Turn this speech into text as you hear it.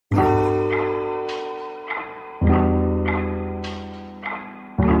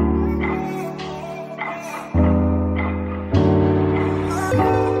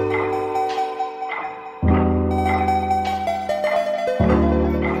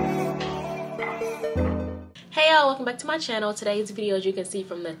y'all, welcome back to my channel. Today's video, as you can see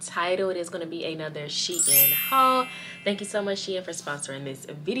from the title, it is going to be another SHEIN haul. Thank you so much, SHEIN, for sponsoring this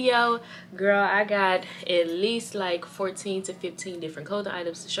video. Girl, I got at least like 14 to 15 different clothing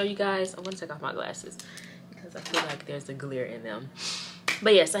items to show you guys. I'm going to take off my glasses because I feel like there's a glare in them.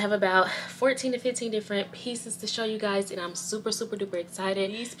 But yes, I have about 14 to 15 different pieces to show you guys, and I'm super duper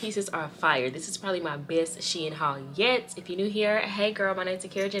excited. These pieces are fire. This is probably my best SHEIN haul yet. If you're new here, hey girl, my name's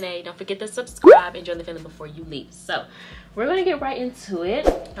Akeira Janee. Don't forget to subscribe and join the family before you leave. So we're gonna get right into it.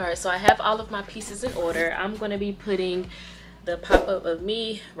 All right, so I have all of my pieces in order. I'm gonna be putting the pop-up of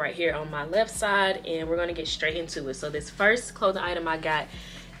me right here on my left side, and we're gonna get straight into it. So this first clothing item I got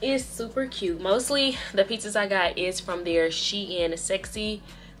is super cute. Mostly the pieces I got is from their SHEIN Sexy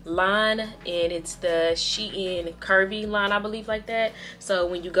line, and it's the SHEIN Curvy line, I believe, like that. So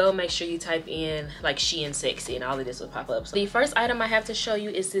when you go, make sure you type in like SHEIN Sexy and all of this will pop up. So the first item I have to show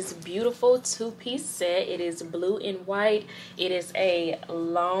you is this beautiful two-piece set. It is blue and white. It is a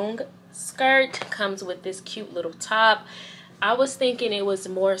long skirt, comes with this cute little top. I was thinking it was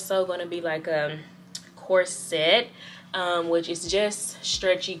more so going to be like a corset, which is just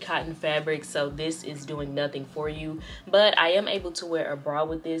stretchy cotton fabric, so this is doing nothing for you. But I am able to wear a bra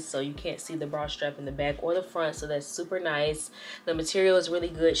with this, so you can't see the bra strap in the back or the front, so that's super nice. The material is really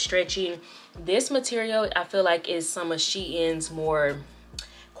good, stretchy. This material I feel like is some of SHEIN's more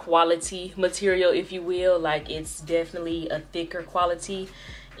quality material, if you will. Like, it's definitely a thicker quality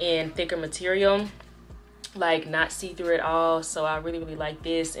and thicker material, like not see-through at all. So I really like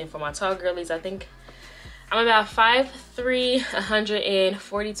this. And for my tall girlies, I think I'm about 5'3",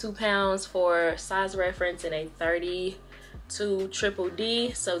 142 pounds for size reference, and a 32 triple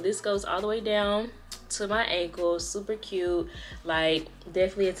D. So this goes all the way down to my ankles. Super cute. Like,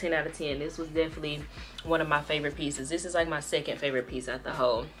 definitely a 10 out of 10. This was definitely one of my favorite pieces. This is like my second favorite piece out the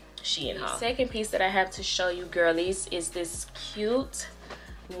whole SHEIN haul. The second piece that I have to show you girlies is this cute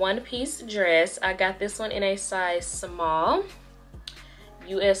one-piece dress. I got this one in a size small,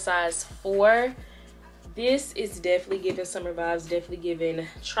 US size 4. This is definitely giving summer vibes, definitely giving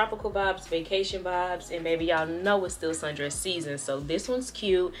tropical vibes, vacation vibes, and maybe y'all know it's still sundress season. So this one's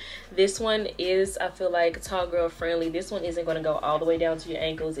cute. This one is, I feel like, tall girl friendly. This one isn't going to go all the way down to your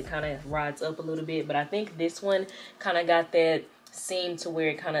ankles. It kind of rides up a little bit, but I think this one kind of got that seam to where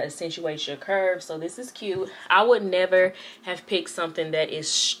it kind of accentuates your curves. So this is cute. I would never have picked something that is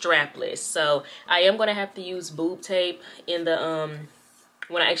strapless, so I am going to have to use boob tape in the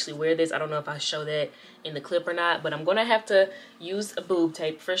when I actually wear this. I don't know if I show that in the clip or not, but I'm gonna have to use a boob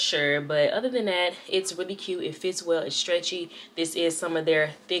tape for sure. But other than that, it's really cute. It fits well. It's stretchy. This is some of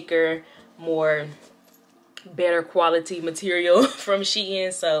their thicker, more better quality material from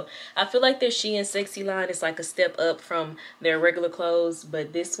SHEIN. So I feel like their SHEIN Sexy line is like a step up from their regular clothes,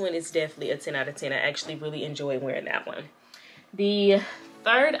 but this one is definitely a 10 out of 10. I actually really enjoy wearing that one. The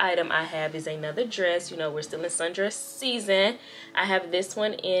third item I have is another dress. You know, we're still in sundress season. I have this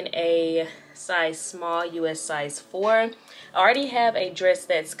one in a size small, US size 4. I already have a dress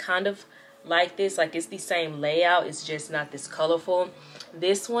that's kind of like this, like it's the same layout, it's just not this colorful.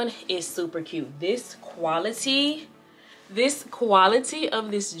 This one is super cute. This quality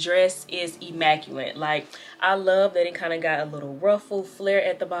of this dress is immaculate. Like, I love that it kind of got a little ruffle flare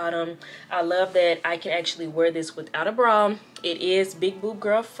at the bottom. I love that I can actually wear this without a bra. It is big boob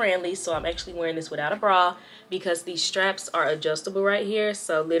girl friendly, so I'm actually wearing this without a bra because these straps are adjustable right here.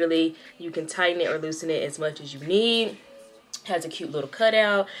 So literally you can tighten it or loosen it as much as you need. Has a cute little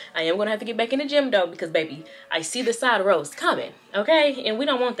cutout. I am gonna have to get back in the gym though, because baby, I see the side rows coming, okay? And we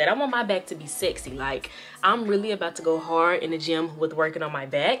don't want that. I want my back to be sexy. Like, I'm really about to go hard in the gym with working on my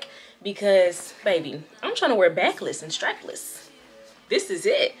back, because baby, I'm trying to wear backless and strapless. This is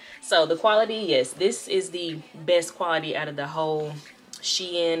it. So the quality, yes, this is the best quality out of the whole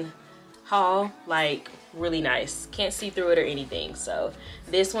SHEIN haul. Like, really nice. Can't see through it or anything. So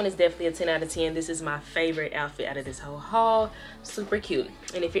this one is definitely a 10 out of 10. This is my favorite outfit out of this whole haul. Super cute.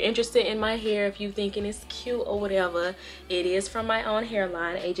 And if you're interested in my hair, if you're thinking it's cute or whatever, it is from my own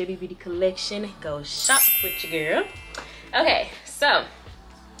hairline, AJB Beauty Collection. Go shop with your girl. Okay, so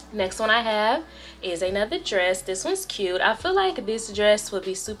next one I have is another dress. This one's cute. I feel like this dress would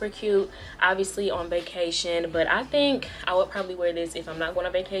be super cute, obviously, on vacation, but I think I would probably wear this if I'm not going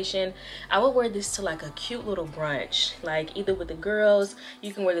on vacation. I would wear this to like a cute little brunch, like either with the girls.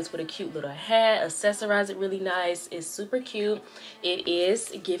 You can wear this with a cute little hat, accessorize it really nice. It's super cute. It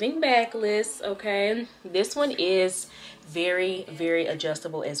is giving backless, okay? This one is very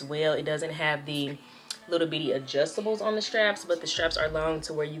adjustable as well. It doesn't have the little bitty adjustables on the straps, but the straps are long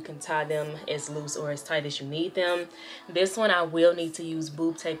to where you can tie them as loose or as tight as you need them. This one I will need to use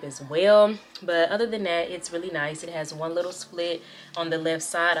boob tape as well, but other than that, it's really nice. It has one little split on the left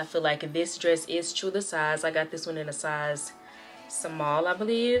side. I feel like this dress is true to size. I got this one in a size small, I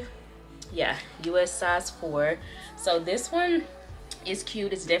believe. Yeah, US size 4. So this one is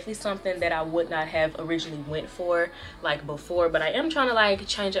cute. It's definitely something that I would not have originally went for like before, but I am trying to like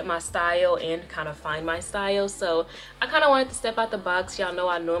change up my style and kind of find my style. So I kind of wanted to step out the box. Y'all know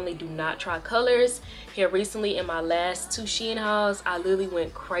I normally do not try colors. Here recently in my last 2 SHEIN hauls, I literally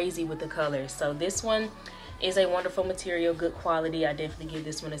went crazy with the colors. So this one is a wonderful material, good quality. I definitely give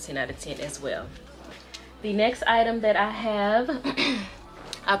this one a 10 out of 10 as well. The next item that I have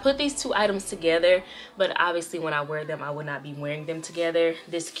I put these 2 items together, but obviously when I wear them, I would not be wearing them together.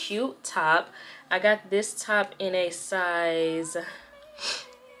 This cute top, I got this top in a size,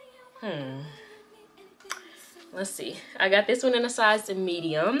 let's see. I got this one in a size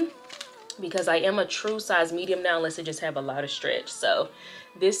medium because I am a true size medium now unless it just have a lot of stretch. So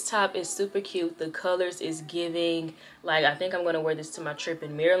this top is super cute. The colors is giving, like, I think I'm going to wear this to my trip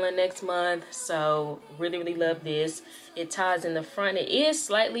in Maryland next month. So really love this. It ties in the front. It is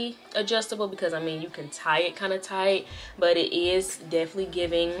slightly adjustable because, I mean, you can tie it kind of tight, but it is definitely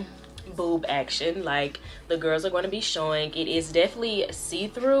giving boob action. Like, the girls are going to be showing. It is definitely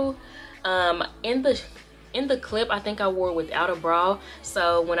see-through. In the clip, I think I wore without a bra.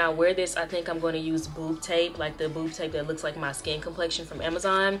 So when I wear this, I think I'm going to use boob tape, like the boob tape that looks like my skin complexion from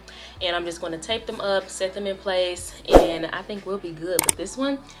Amazon. And I'm just going to tape them up, set them in place, and I think we'll be good. But this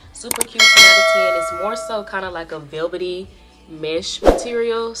one, super cute, 10 out of 10. It's more so kind of like a velvety mesh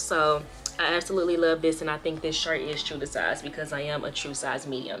material. So I absolutely love this, and I think this shirt is true to size because I am a true size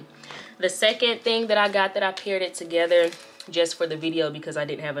medium. The second thing that I got that I paired it together just for the video because I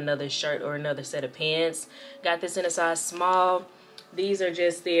didn't have another shirt or another set of pants. Got this in a size small. These are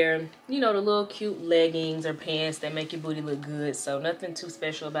just their, you know, the little cute leggings or pants that make your booty look good. So nothing too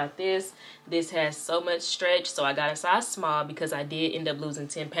special about this. This has so much stretch, so I got a size small because I did end up losing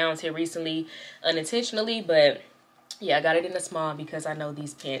 10 pounds here recently unintentionally. But yeah, I got it in a small because I know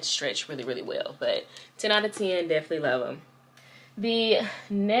these pants stretch really well. But 10 out of 10, definitely love them. The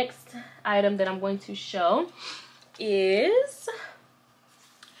next item that I'm going to show is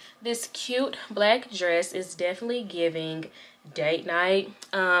this cute black dress. Is definitely giving date night.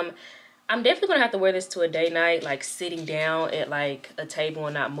 I'm definitely gonna have to wear this to a date night, like sitting down at like a table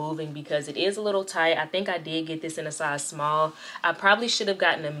and not moving, because it is a little tight. I think I did get this in a size small. I probably should have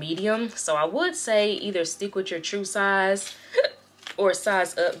gotten a medium, so I would say either stick with your true size or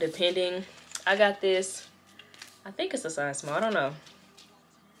size up depending. I got this, I think it's a size small, I don't know.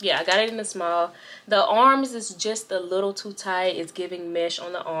 Yeah, I got it in a small. The arms is just a little too tight. It's giving mesh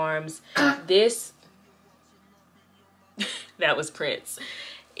on the arms. This, that was Prince.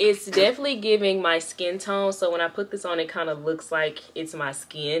 It's definitely giving my skin tone. So when I put this on, it kind of looks like it's my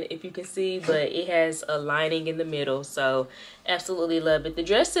skin, if you can see. But it has a lining in the middle. So absolutely love it. The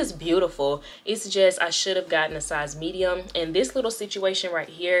dress is beautiful. It's just I should have gotten a size medium. And this little situation right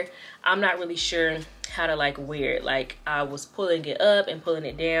here, I'm not really sure how to like wear it. Like, I was pulling it up and pulling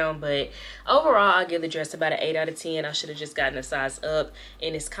it down, but overall I give the dress about an 8 out of 10. I should have just gotten a size up,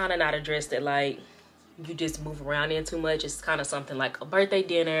 and it's kind of not a dress that like you just move around in too much. It's kind of something like a birthday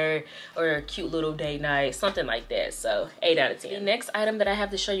dinner or a cute little date night, something like that. So 8 out of 10. The next item that I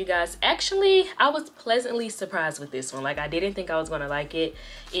have to show you guys, actually I was pleasantly surprised with this one. Like, I didn't think I was gonna like it.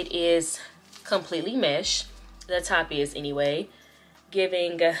 It is completely mesh. The top is anyway.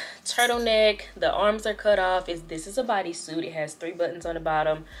 Giving turtleneck. The arms are cut off. This is a bodysuit. It has 3 buttons on the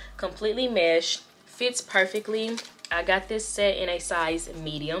bottom. Completely mesh. Fits perfectly. I got this set in a size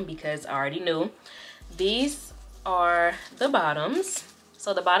medium because I already knew. These are the bottoms.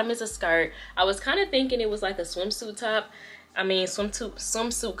 So the bottom is a skirt. I was kind of thinking it was like a swimsuit top. I mean,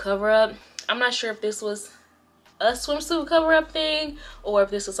 swimsuit cover up. I'm not sure if this was a swimsuit cover up thing or if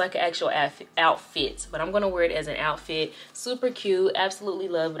this was like an actual outfit, but I'm gonna wear it as an outfit. Super cute, absolutely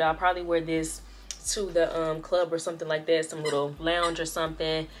love it. I'll probably wear this to the club or something like that, some little lounge or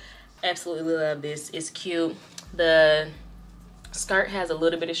something. Absolutely love this. It's cute. The skirt has a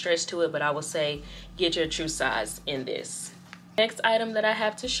little bit of stretch to it, but I will say get your true size in this. Next item that I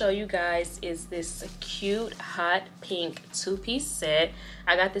have to show you guys is this cute hot pink 2-piece set.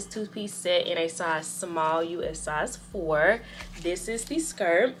 I got this 2-piece set in a size small, US size 4. This is the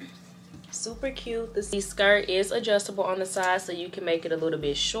skirt. Super cute. The skirt is adjustable on the side, so you can make it a little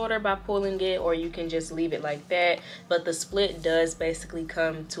bit shorter by pulling it, or you can just leave it like that. But the split does basically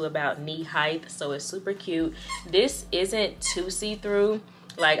come to about knee height, so it's super cute. This isn't too see-through.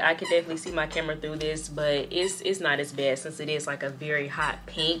 Like, I could definitely see my camera through this, but it's not as bad since it is like a very hot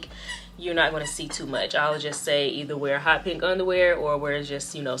pink. You're not going to see too much. I'll just say either wear hot pink underwear or wear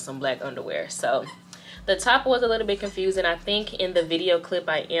just, you know, some black underwear. So the top was a little bit confusing. I think in the video clip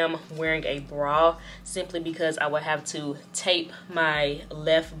I am wearing a bra simply because I would have to tape my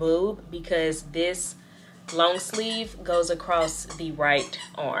left boob because this long sleeve goes across the right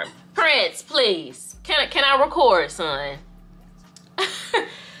arm. Prince, please. Can I record, son?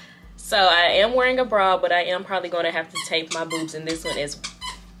 So I am wearing a bra, but I am probably going to have to tape my boobs in this one as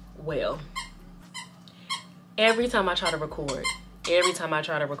well. Every time I try to record,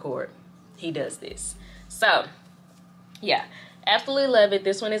 he does this. So yeah, absolutely love it.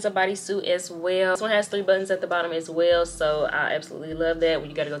 This one is a bodysuit as well. This one has 3 buttons at the bottom as well, so I absolutely love that. When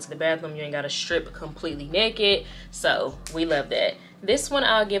you got to go to the bathroom, you ain't got to strip completely naked, so we love that. This one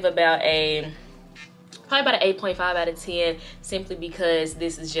I'll give about a probably about an 8.5 out of 10, simply because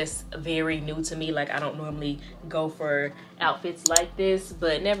this is just very new to me. Like, I don't normally go for outfits like this,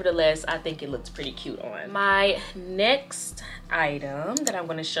 but nevertheless, I think it looks pretty cute on. My next item that I'm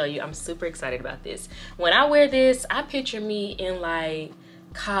going to show you, I'm super excited about this. When I wear this, I picture me in like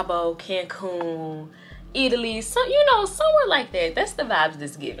Cabo, Cancun, Italy, so you know, somewhere like that. That's the vibes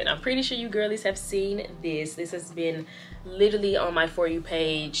this giving. I'm pretty sure you girlies have seen this. This has been literally on my For You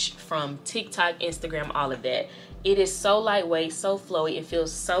page from TikTok, Instagram, all of that. It is so lightweight, so flowy. It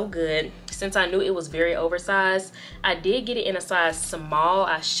feels so good. Since I knew it was very oversized, I did get it in a size small.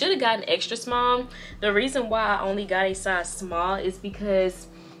 I should have gotten extra small. The reason why I only got a size small is because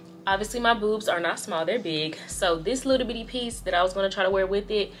obviously my boobs are not small, they're big. So this little bitty piece that I was going to try to wear with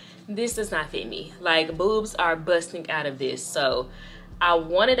it, this does not fit me. Like, boobs are busting out of this. So I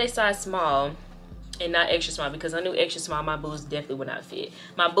wanted a size small and not extra small because I knew extra small my boobs definitely would not fit.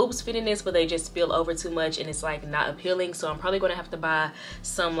 My boobs fit in this, but they just spill over too much and it's like not appealing. So I'm probably going to have to buy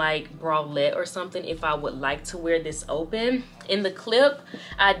some like bralette or something if I would like to wear this open. In the clip,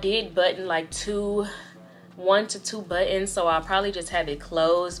 I did button like 1 to 2 buttons, so I'll probably just have it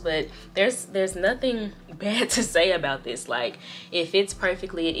closed, but there's nothing bad to say about this. Like, it fits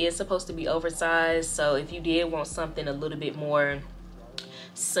perfectly. It is supposed to be oversized, so if you did want something a little bit more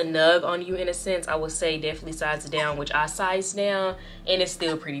snug on you in a sense, I would say definitely size it down, which I sized down, and it's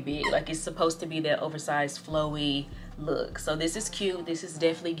still pretty big. Like, it's supposed to be that oversized flowy look. So this is cute. This is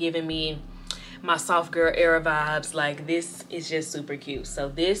definitely giving me my soft girl era vibes. Like, this is just super cute. So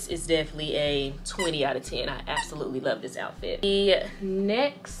this is definitely a 20 out of 10. I absolutely love this outfit. The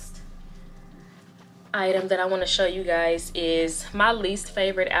next item that I want to show you guys is my least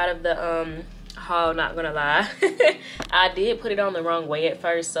favorite out of the haul, not gonna lie. I did put it on the wrong way at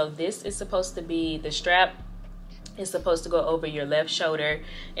first. So this is supposed to be, the strap is supposed to go over your left shoulder,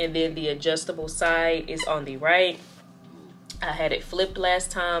 and then the adjustable side is on the right. I had it flipped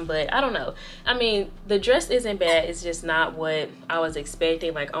last time, but I don't know. I mean, the dress isn't bad. It's just not what I was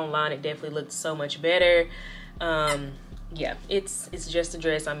expecting. Like, online, it definitely looked so much better. Yeah, it's just a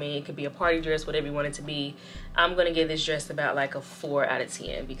dress. I mean, it could be a party dress, whatever you want it to be. I'm gonna give this dress about like a 4 out of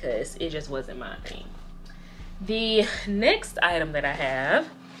 10 because it just wasn't my thing. The next item that I have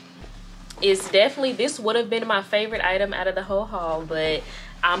is definitely, this would have been my favorite item out of the whole haul, but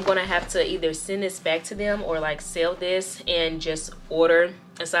I'm gonna have to either send this back to them or like sell this and just order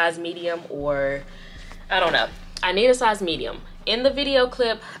a size medium, or I don't know. I need a size medium. In the video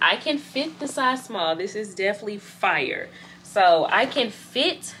clip, I can fit the size small. This is definitely fire. So I can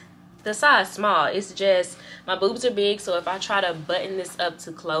fit the size small. It's just my boobs are big, so if I try to button this up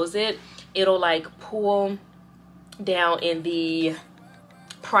to close it, it'll like pull down in the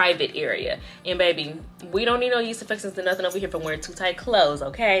private area. And baby, we don't need no yeast infections or nothing over here from wearing too tight clothes,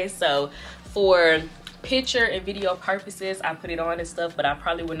 okay? So for picture and video purposes, I put it on and stuff, but I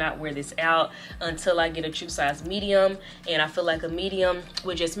probably would not wear this out until I get a true size medium. And I feel like a medium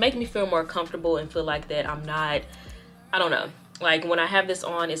would just make me feel more comfortable and feel like that I'm not, I don't know, like when I have this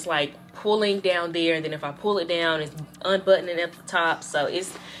on, it's like pulling down there, and then if I pull it down, it's unbuttoning at the top. So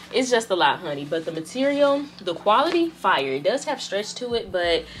it's just a lot, honey. But the material, the quality, fire. It does have stretch to it,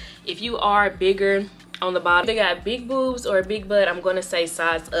 but if you are bigger on the bottom, they got big boobs or a big butt, I'm gonna say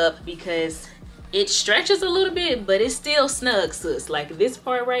size up because it stretches a little bit, but it's still snug, sis. Like this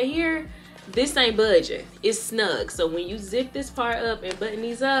part right here, this ain't budging. It's snug. So when you zip this part up and button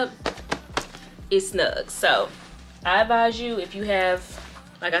these up, it's snug. So I advise you, if you have,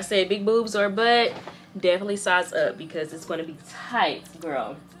 like I said, big boobs or butt, definitely size up because it's going to be tight,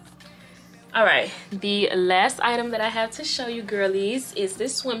 girl. All right, the last item that I have to show you girlies is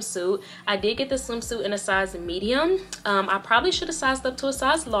this swimsuit. I did get the swimsuit in a size medium. I probably should have sized up to a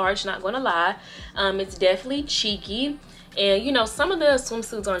size large, not gonna lie. It's definitely cheeky. And you know, some of the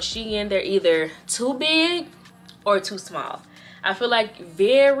swimsuits on SHEIN, they're either too big or too small. I feel like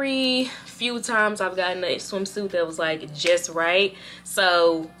very few times I've gotten a swimsuit that was like just right.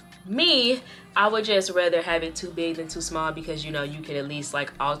 So me, I would just rather have it too big than too small, because you know, you can at least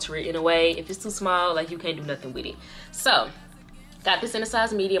like alter it in a way. If it's too small, like you can't do nothing with it. So got this in a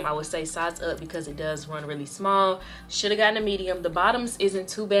size medium. I would say size up because it does run really small. Should have gotten a medium. The bottoms isn't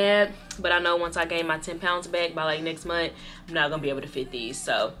too bad, but I know once I gain my 10 pounds back by like next month, I'm not gonna be able to fit these.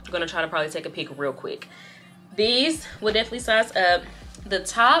 So I'm gonna try to probably take a pic real quick. These will definitely size up. The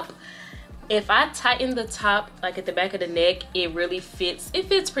top, if I tighten the top like at the back of the neck, it really fits. It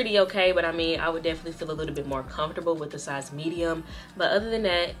fits pretty okay, but I mean, I would definitely feel a little bit more comfortable with the size medium. But other than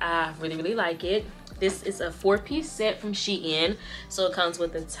that, I really like it. This is a 4-piece set from SHEIN. So it comes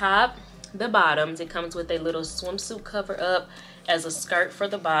with the top, the bottoms. It comes with a little swimsuit cover up as a skirt for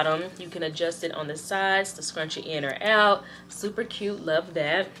the bottom. You can adjust it on the sides to scrunch it in or out. Super cute, love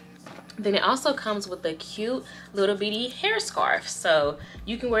that. Then it also comes with a cute little bitty hair scarf. So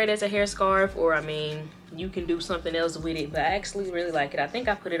you can wear it as a hair scarf, or I mean, you can do something else with it, but I actually really like it. I think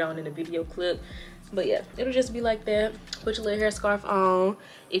I put it on in a video clip. But yeah, it'll just be like that. Put your little hair scarf on.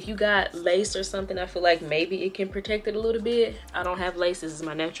 If you got lace or something, I feel like maybe it can protect it a little bit. I don't have lace. This is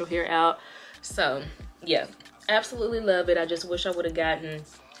my natural hair out. So yeah, absolutely love it. I just wish I would have gotten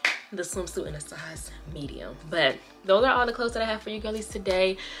the swimsuit in a size medium. But those are all the clothes that I have for you girlies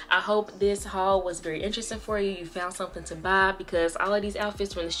today. I hope this haul was very interesting for you. You found something to buy, because all of these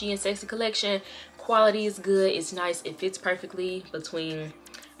outfits from the SHEIN Sexy collection, quality is good, it's nice, it fits perfectly, between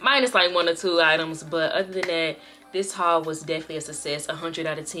minus like 1 or 2 items. But other than that, this haul was definitely a success. 100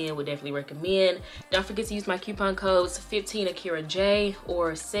 out of 10, would definitely recommend. Don't forget to use my coupon codes 15 Akeira J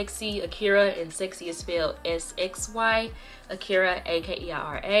or Sexy Akeira, and Sexy is spelled SXY, Akeira,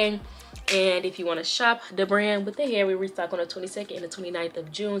 Akeira. And if you want to shop the brand with the hair, we restock on the 22nd and the 29th of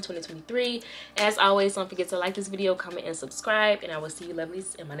June 2023. As always, don't forget to like this video, comment, and subscribe, and I will see you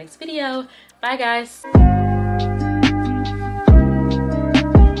lovelies in my next video. Bye guys.